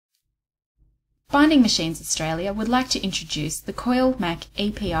Binding Machines Australia would like to introduce the CoilMac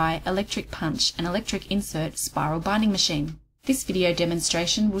EPI electric punch and electric insert spiral binding machine. This video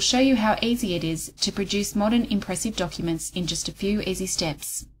demonstration will show you how easy it is to produce modern impressive documents in just a few easy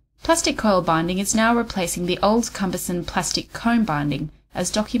steps. Plastic coil binding is now replacing the old cumbersome plastic cone binding,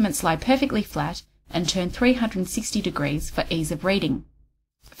 as documents lie perfectly flat and turn 360 degrees for ease of reading.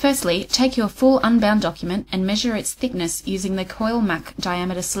 Firstly, take your full unbound document and measure its thickness using the CoilMac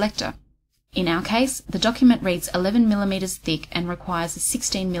diameter selector. In our case, the document reads 11 mm thick and requires a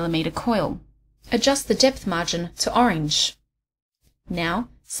 16 mm coil. Adjust the depth margin to orange. Now,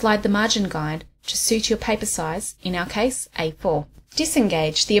 slide the margin guide to suit your paper size, in our case A4.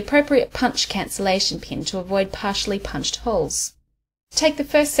 Disengage the appropriate punch cancellation pin to avoid partially punched holes. Take the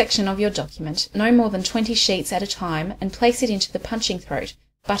first section of your document, no more than 20 sheets at a time, and place it into the punching throat,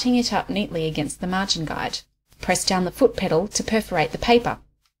 butting it up neatly against the margin guide. Press down the foot pedal to perforate the paper.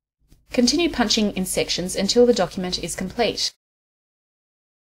 Continue punching in sections until the document is complete.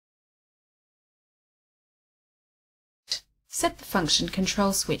 Set the function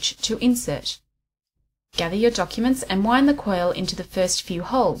control switch to insert. Gather your documents and wind the coil into the first few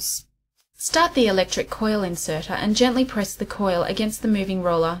holes. Start the electric coil inserter and gently press the coil against the moving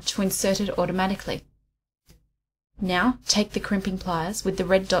roller to insert it automatically. Now take the crimping pliers with the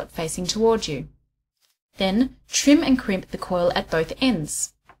red dot facing toward you. Then trim and crimp the coil at both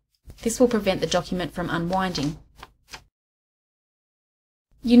ends. This will prevent the document from unwinding.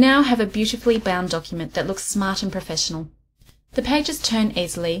 You now have a beautifully bound document that looks smart and professional. The pages turn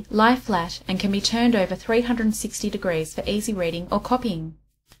easily, lie flat, and can be turned over 360 degrees for easy reading or copying.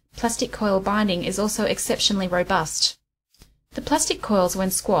 Plastic coil binding is also exceptionally robust. The plastic coils, when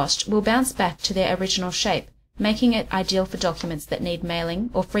squashed, will bounce back to their original shape, making it ideal for documents that need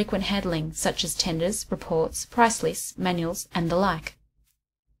mailing or frequent handling, such as tenders, reports, price lists, manuals, and the like.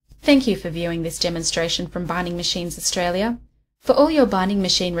 Thank you for viewing this demonstration from Binding Machines Australia. For all your binding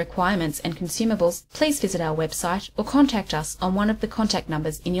machine requirements and consumables, please visit our website or contact us on one of the contact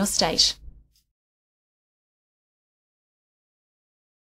numbers in your state.